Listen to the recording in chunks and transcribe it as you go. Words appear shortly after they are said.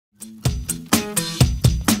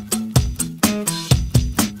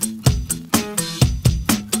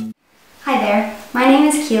name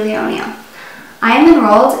is Keily O'Neill. I am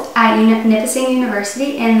enrolled at Nipissing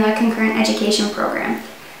University in the Concurrent Education program.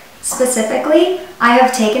 Specifically, I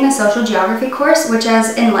have taken a social geography course which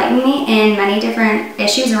has enlightened me in many different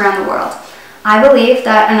issues around the world. I believe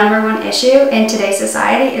that a #1 issue in today's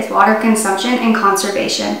society is water consumption and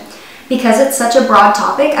conservation. Because it's such a broad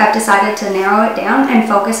topic, I've decided to narrow it down and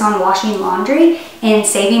focus on washing laundry and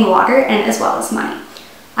saving water and as well as money.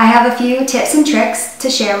 I have a few tips and tricks to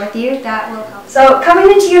share with you that will help. So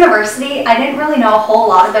coming into university, I didn't really know a whole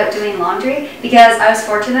lot about doing laundry because I was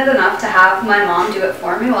fortunate enough to have my mom do it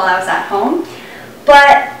for me while I was at home.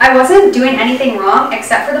 But I wasn't doing anything wrong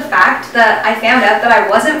except for the fact that I found out that I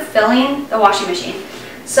wasn't filling the washing machine.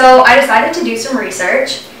 So I decided to do some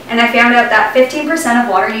research and I found out that 15% of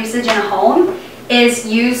water usage in a home is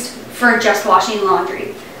used for just washing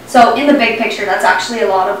laundry. So in the big picture, that's actually a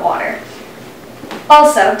lot of water.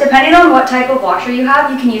 Also, depending on what type of washer you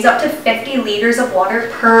have, you can use up to 50 liters of water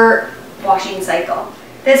per washing cycle.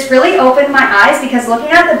 This really opened my eyes because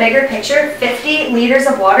looking at the bigger picture, 50 liters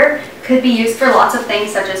of water could be used for lots of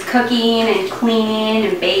things such as cooking and cleaning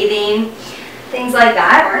and bathing, things like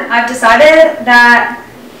that. I've decided that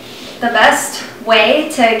the best way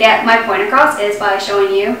to get my point across is by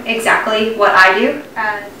showing you exactly what I do.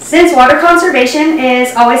 Since water conservation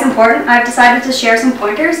is always important, I've decided to share some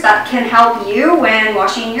pointers that can help you when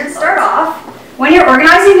washing your clothes. Start off, when you're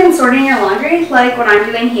organizing and sorting your laundry, like what I'm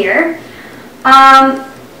doing here,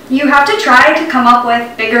 you have to try to come up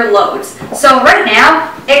with bigger loads. So right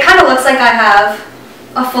now, it kind of looks like I have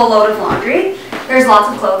a full load of laundry. There's lots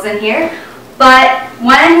of clothes in here. But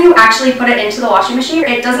when you actually put it into the washing machine,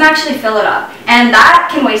 it doesn't actually fill it up, and that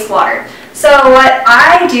can waste water. So what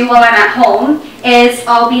I do while I'm at home is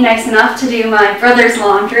I'll be nice enough to do my brother's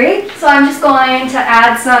laundry. So I'm just going to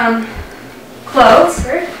add some clothes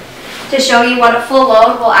to show you what a full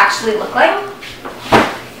load will actually look like.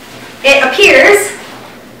 It appears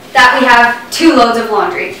that we have 2 loads of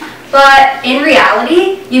laundry, but in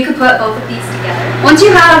reality, you could put both of these together. Once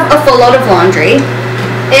you have a full load of laundry,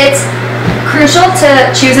 it's crucial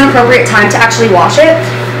to choose an appropriate time to actually wash it,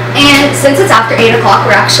 and since it's after 8 o'clock,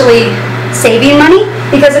 we're actually saving money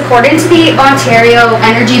because according to the Ontario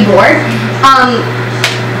Energy Board,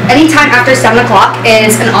 any time after 7 o'clock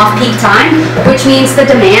is an off-peak time, which means the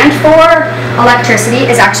demand for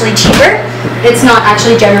electricity is actually cheaper. It's not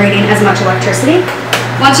actually generating as much electricity.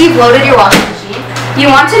 Once you've loaded your washing machine,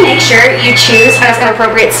 you want to make sure you choose an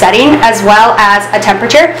appropriate setting as well as a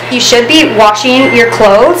temperature. You should be washing your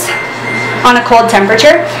clothes on a cold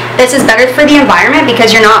temperature. This is better for the environment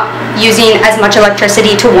because you're not using as much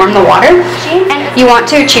electricity to warm the water. And you want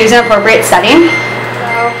to choose an appropriate setting.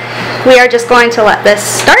 So we are just going to let this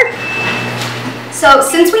start. So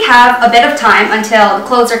since we have a bit of time until the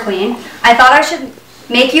clothes are clean, I thought I should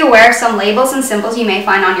make you aware of some labels and symbols you may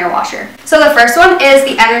find on your washer. So the first one is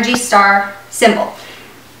the Energy Star symbol.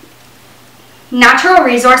 Natural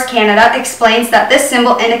Resource Canada explains that this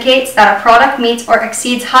symbol indicates that a product meets or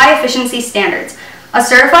exceeds high efficiency standards. A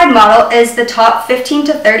certified model is the top 15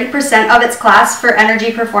 to 30% of its class for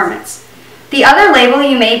energy performance. The other label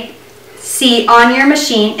you may see on your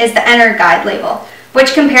machine is the EnerGuide label,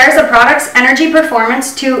 which compares a product's energy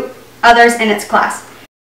performance to others in its class.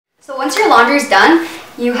 So once your laundry is done,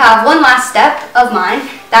 you have one last step of mine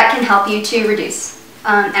that can help you to reduce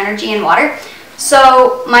energy and water.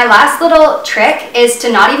 So my last little trick is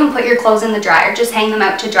to not even put your clothes in the dryer, just hang them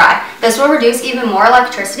out to dry. This will reduce even more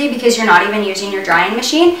electricity because you're not even using your drying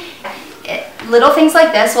machine. Little things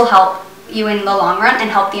like this will help you in the long run and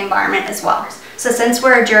help the environment as well. So since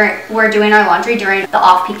we're doing our laundry during the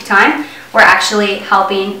off-peak time, we're actually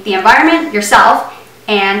helping the environment, yourself,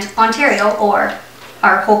 and Ontario or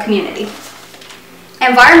our whole community.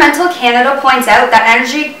 Environmental Canada points out that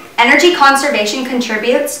energy conservation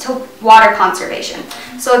contributes to water conservation.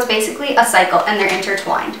 So it's basically a cycle and they're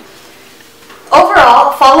intertwined.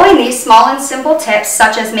 Overall, following these small and simple tips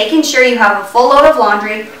such as making sure you have a full load of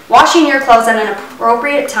laundry, washing your clothes at an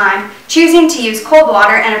appropriate time, choosing to use cold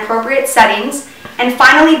water and appropriate settings, and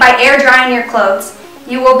finally by air drying your clothes,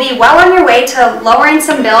 you will be well on your way to lowering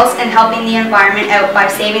some bills and helping the environment out by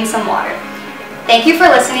saving some water. Thank you for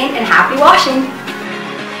listening and happy washing!